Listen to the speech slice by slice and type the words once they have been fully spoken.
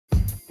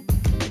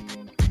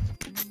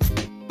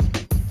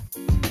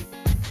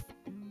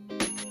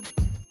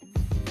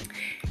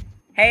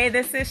Hey,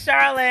 this is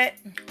Charlotte.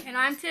 And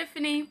I'm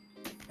Tiffany.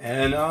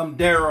 And I'm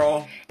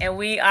Daryl. And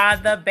we are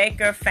the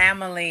Baker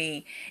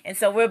family. And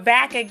so we're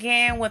back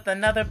again with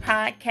another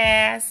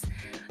podcast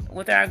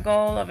with our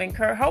goal of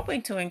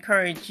hoping to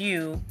encourage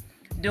you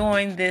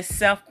during this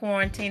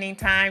self-quarantining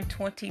time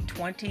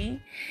 2020.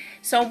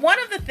 So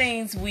one of the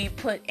things we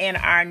put in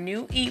our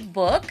new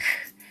ebook,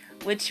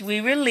 which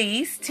we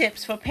released,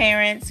 tips for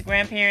parents,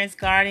 grandparents,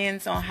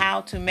 guardians on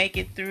how to make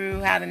it through,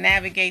 how to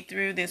navigate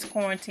through this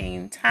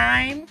quarantine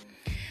time.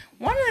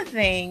 One of the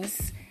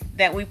things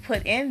that we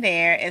put in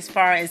there as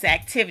far as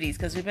activities,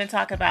 because we've been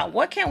talking about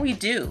what can we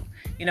do?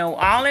 You know,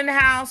 all in the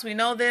house, we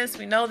know this.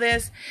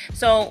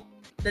 So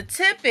the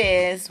tip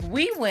is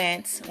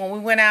when we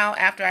went out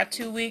after our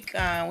 2 week,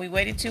 we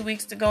waited 2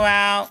 weeks to go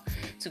out,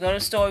 to go to the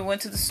store. We went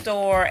to the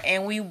store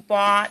and we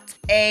bought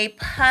a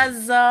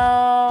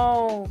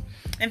puzzle.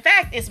 In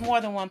fact, it's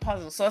more than one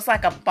puzzle. So it's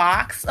like a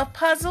box of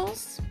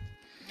puzzles.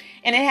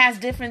 And it has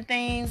different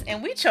things.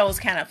 And we chose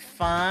kind of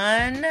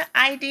fun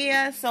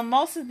ideas. So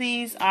most of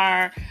these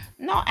all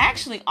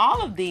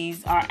of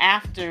these are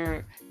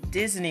after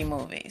Disney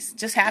movies.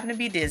 Just happen to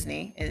be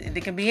Disney.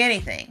 It can be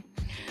anything.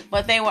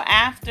 But they were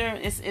after,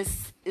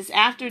 it's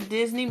after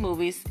Disney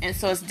movies, and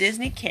so it's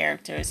Disney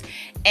characters.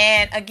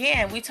 And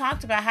again, we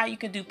talked about how you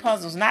can do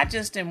puzzles, not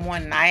just in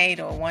one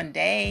night or one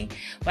day,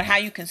 but how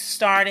you can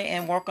start it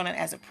and work on it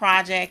as a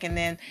project. And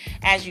then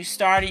as you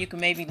start it, you can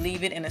maybe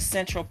leave it in a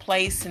central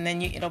place, and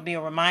then it'll be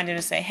a reminder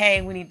to say,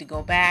 hey, we need to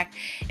go back.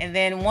 And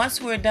then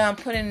once we're done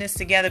putting this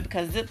together,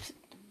 because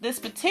this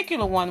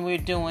particular one we're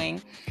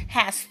doing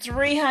has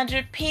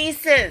 300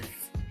 pieces.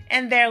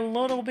 And they're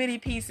little bitty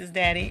pieces,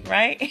 Daddy,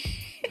 right?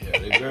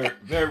 Yeah, they're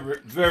very,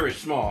 very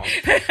small.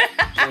 So it's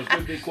going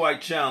to be quite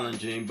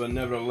challenging, but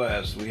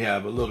nevertheless, we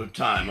have a little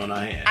time on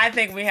our hands. I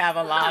think we have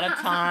a lot of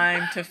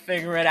time to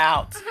figure it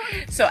out.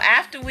 So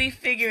after we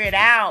figure it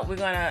out, we're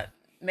going to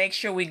make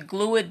sure we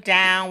glue it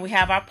down. We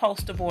have our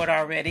poster board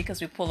already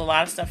because we pull a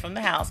lot of stuff from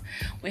the house.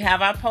 We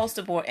have our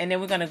poster board, and then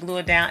we're going to glue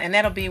it down. And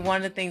that'll be one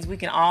of the things we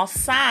can all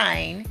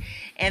sign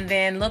and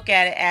then look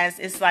at it as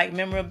it's like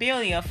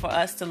memorabilia for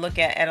us to look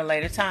at a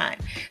later time.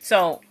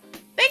 So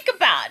think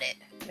about it.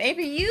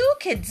 Maybe you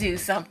could do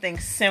something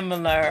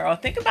similar or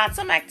think about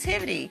some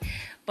activity.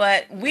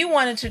 But we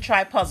wanted to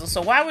try puzzles.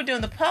 So while we're doing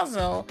the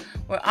puzzle,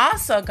 we're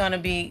also going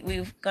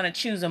to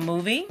choose a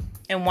movie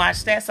and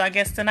watch that. So I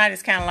guess tonight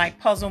is kind of like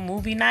puzzle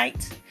movie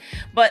night.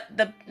 But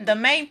the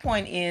main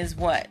point is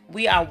what?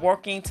 We are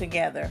working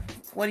together.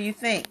 What do you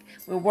think?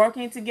 We're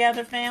working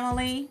together,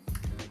 family?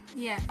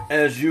 Yeah.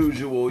 As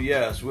usual,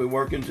 yes, we're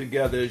working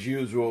together as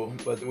usual,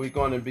 but we're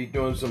going to be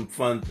doing some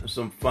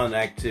fun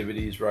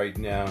activities right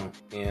now.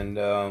 And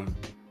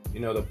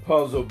the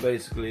puzzle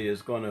basically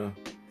is going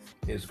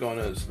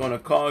to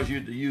cause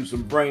you to use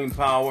some brain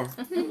power,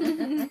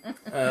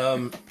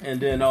 and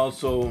then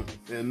also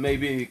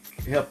maybe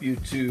help you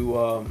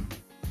to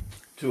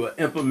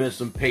implement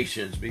some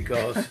patience,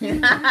 because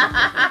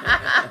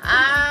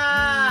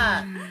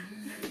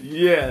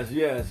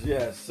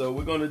yes. So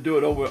we're going to do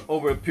it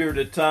over a period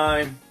of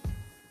time,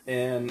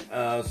 and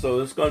so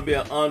it's going to be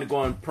an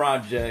ongoing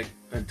project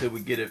until we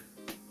get it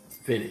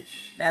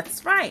finished.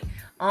 That's right.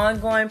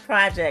 Ongoing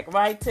project,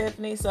 right,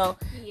 Tiffany? So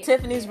yeah.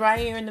 Tiffany's right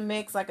here in the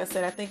mix. Like I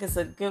said, I think it's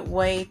a good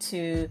way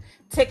to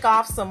tick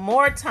off some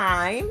more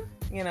time.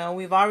 You know,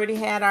 we've already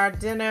had our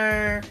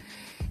dinner,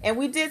 and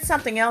we did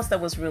something else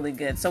that was really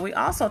good. So we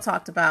also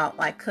talked about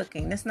like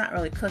cooking. It's not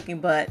really cooking,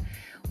 but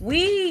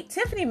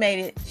Tiffany made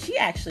it. She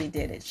actually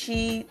did it.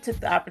 She took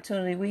the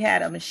opportunity. We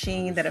had a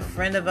machine that a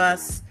friend of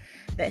us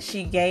that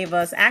she gave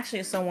us,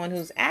 actually someone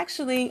who's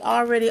actually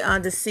already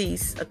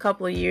deceased a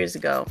couple of years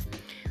ago.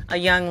 A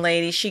young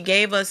lady. She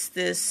gave us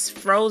this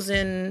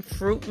frozen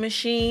fruit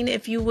machine,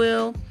 if you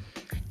will.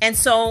 And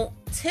so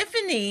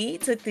Tiffany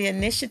took the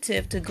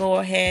initiative to go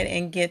ahead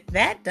and get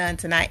that done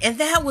tonight. And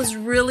that was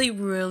really,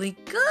 really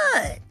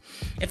good.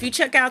 If you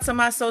check out some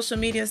of my social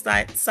media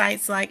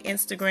sites like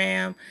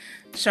Instagram,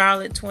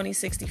 Charlotte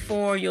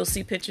 2064, you'll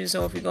see pictures.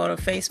 Or if you go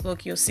to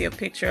Facebook, you'll see a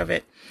picture of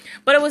it.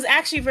 But it was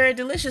actually very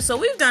delicious. So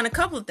we've done a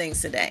couple of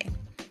things today.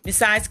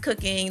 Besides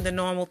cooking, the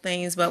normal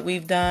things, but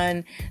we've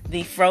done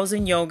the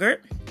frozen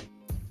yogurt.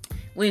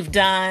 We're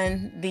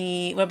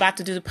about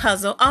to do the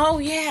puzzle. Oh,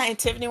 yeah. And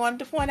Tiffany wanted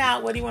to point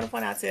out. What do you want to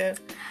point out, Tiff?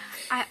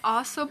 I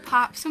also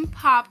popped some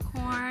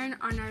popcorn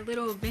on our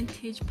little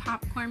vintage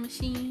popcorn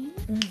machine.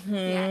 Mm-hmm.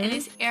 Yeah, and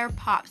it's air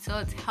pop, so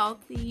it's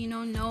healthy,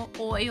 no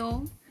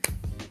oil.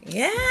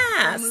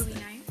 Yeah. For movie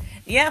night.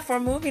 Yeah, for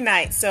movie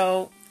night.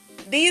 So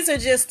these are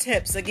just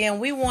tips. Again,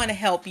 we want to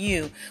help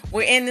you.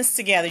 We're in this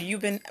together.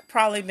 You've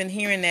probably been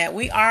hearing that.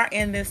 We are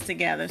in this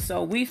together.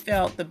 So we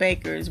felt the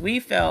Bakers.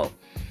 We felt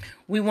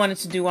we wanted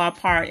to do our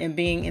part in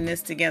being in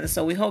this together.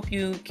 So we hope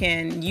you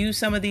can use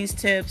some of these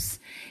tips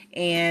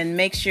and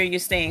make sure you're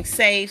staying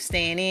safe,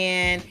 staying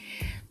in.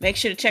 Make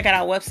sure to check out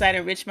our website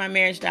at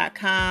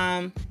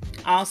enrichmymarriage.com.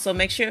 also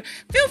make sure,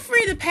 feel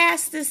free to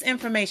pass this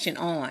information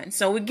on.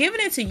 So we're giving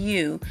it to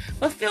you,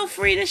 but feel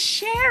free to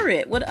share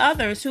it with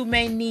others who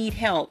may need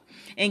help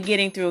in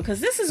getting through. Because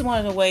this is one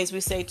of the ways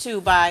we say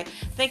too, by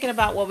thinking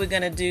about what we're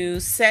going to do,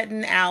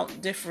 setting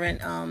out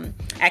different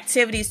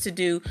activities to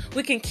do,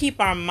 we can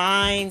keep our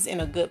minds in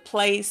a good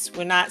place.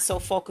 We're not so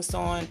focused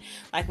on,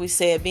 like we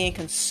said, being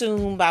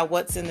consumed by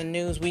what's in the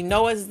news. We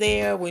know it's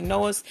there. We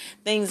know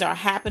things are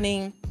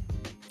happening.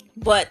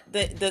 But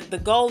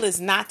the goal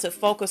is not to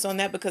focus on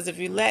that, because if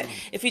you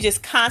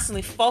just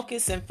constantly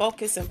focus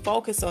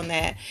on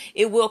that,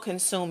 it will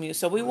consume you.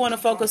 So we want to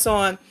focus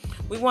on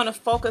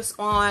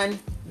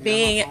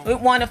being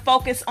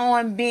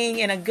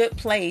in a good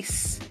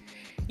place,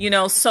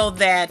 so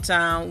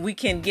that we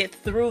can get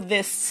through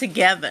this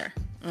together.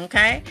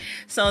 Okay?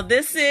 So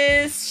this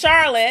is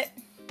Charlotte.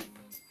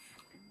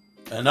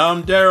 And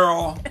I'm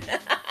Daryl.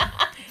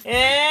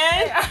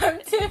 And I'm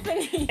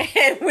Tiffany.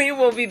 And we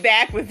will be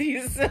back with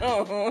you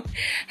soon.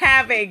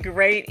 Have a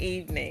great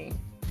evening.